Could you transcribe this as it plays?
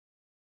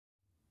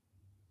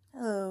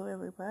Hello,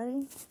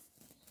 everybody.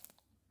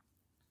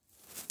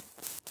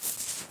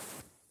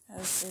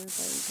 How's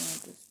everybody doing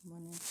this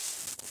morning?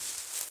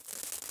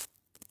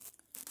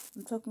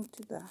 I'm talking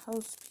to the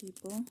house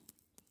people,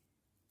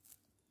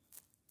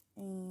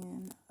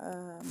 and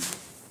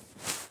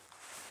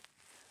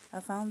I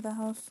found the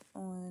house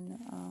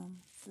on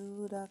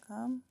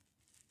Zillow.com,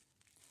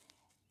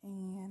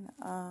 and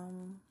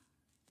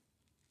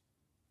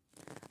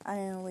I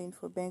am waiting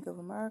for Bank of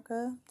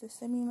America to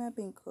send me my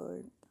bank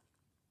card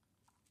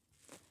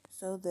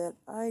so that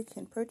I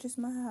can purchase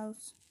my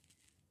house.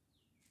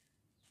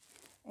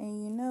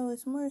 And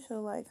it's more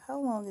so like, how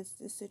long is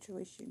this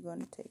situation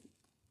going to take?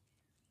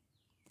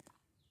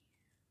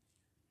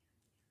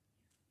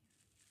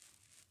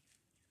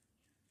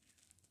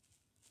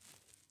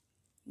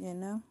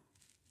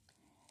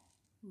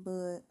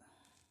 But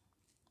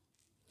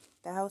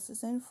the house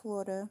is in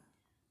Florida,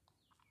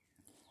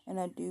 and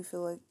I do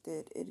feel like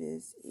that it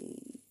is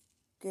a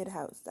good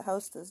house. The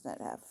house does not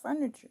have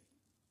furniture,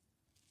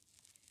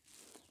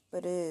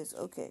 but it is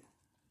okay.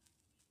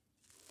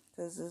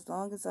 Because as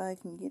long as I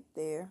can get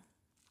there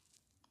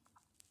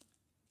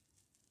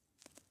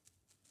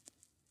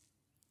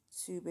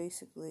to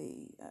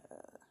basically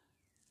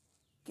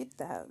get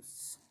the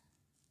house.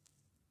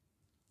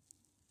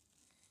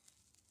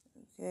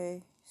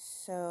 Okay,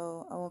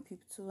 so I want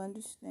people to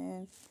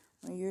understand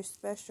when you're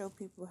special,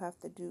 people have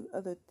to do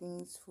other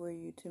things for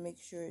you to make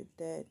sure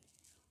that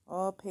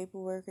all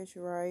paperwork is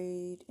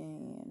right,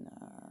 and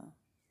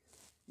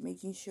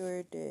making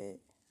sure that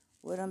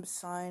what I'm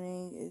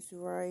signing is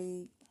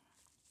right.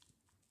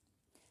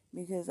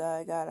 Because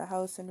I got a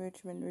house in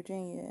Richmond,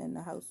 Virginia, and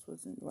the house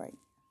wasn't right.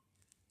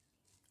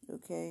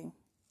 Okay.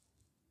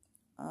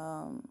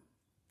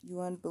 You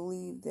wouldn't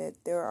believe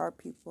that there are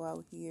people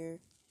out here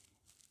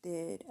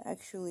that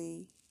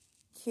actually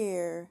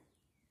care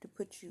to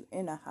put you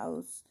in a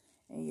house,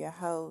 and your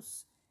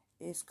house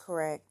is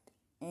correct,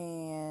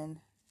 and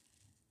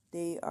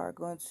they are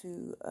going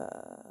to,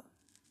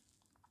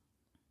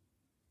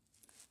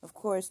 of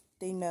course,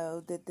 they know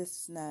that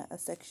this is not a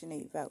Section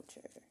 8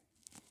 voucher.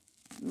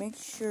 Make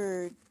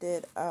sure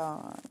that,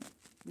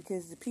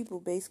 because the people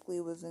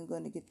basically wasn't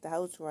going to get the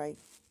house right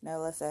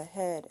unless I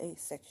had a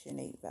Section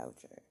 8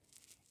 voucher.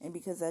 And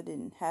because I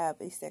didn't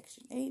have a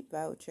Section 8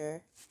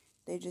 voucher,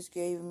 they just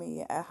gave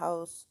me a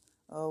house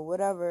or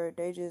whatever.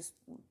 They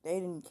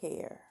didn't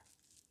care.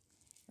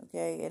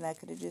 Okay, and I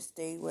could have just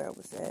stayed where I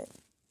was at.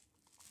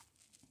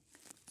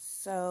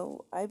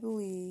 So I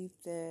believe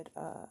that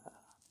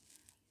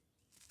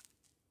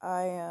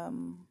I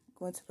am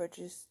going to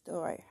purchase the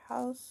right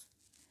house.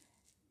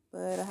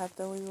 But I have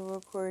to leave a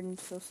recording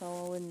so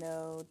someone would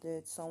know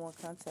that someone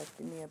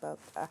contacted me about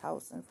a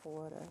house in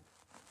Florida.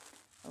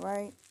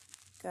 Alright?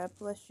 God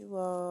bless you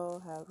all.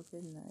 Have a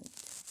good night.